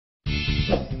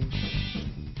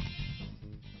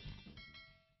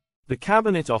The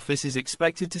Cabinet Office is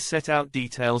expected to set out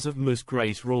details of Ms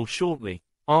Gray's role shortly,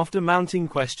 after mounting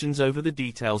questions over the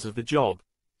details of the job.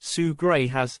 Sue Gray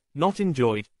has not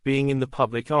enjoyed being in the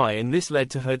public eye, and this led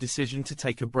to her decision to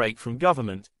take a break from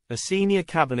government, a senior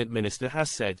cabinet minister has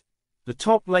said. The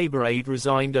top Labour aide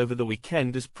resigned over the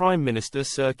weekend as Prime Minister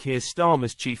Sir Keir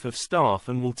Starmer's Chief of Staff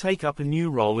and will take up a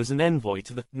new role as an envoy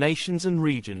to the nations and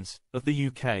regions of the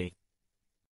UK.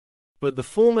 But the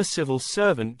former civil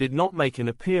servant did not make an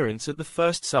appearance at the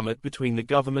first summit between the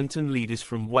government and leaders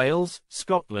from Wales,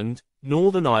 Scotland,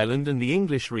 Northern Ireland and the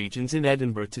English regions in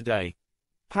Edinburgh today.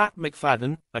 Pat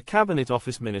McFadden, a Cabinet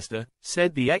Office minister,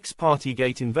 said the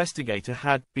ex-Partygate investigator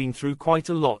had been through quite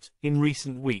a lot in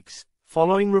recent weeks,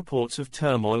 following reports of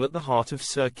turmoil at the heart of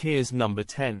Sir Keir's Number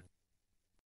 10.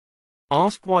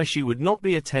 Asked why she would not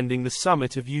be attending the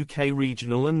summit of UK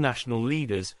regional and national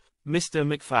leaders, Mr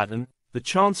McFadden, the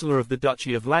Chancellor of the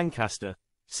Duchy of Lancaster,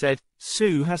 said,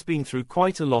 "Sue has been through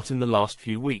quite a lot in the last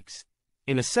few weeks."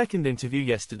 In a second interview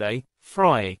yesterday,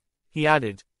 Friday, he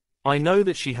added, "I know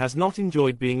that she has not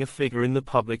enjoyed being a figure in the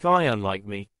public eye unlike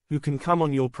me, who can come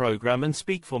on your program and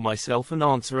speak for myself and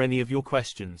answer any of your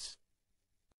questions.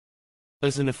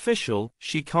 As an official,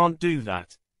 she can't do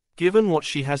that. Given what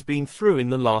she has been through in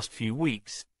the last few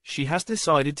weeks, she has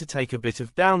decided to take a bit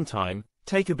of downtime,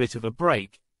 take a bit of a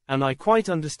break, and I quite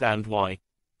understand why."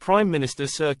 Prime Minister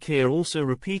Sir Keir also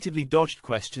repeatedly dodged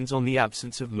questions on the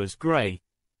absence of Ms Gray.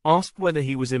 Asked whether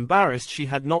he was embarrassed she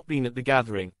had not been at the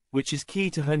gathering, which is key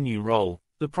to her new role,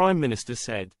 the Prime Minister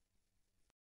said,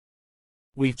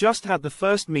 "We've just had the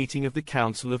first meeting of the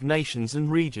Council of Nations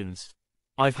and Regions.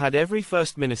 I've had every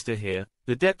First Minister here,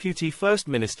 the Deputy First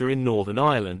Minister in Northern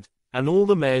Ireland, and all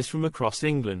the mayors from across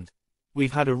England.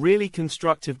 We've had a really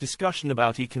constructive discussion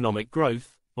about economic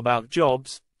growth, about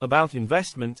jobs, about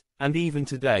investment, and even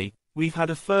today, we've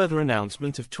had a further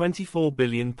announcement of £24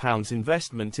 billion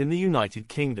investment in the United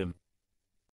Kingdom.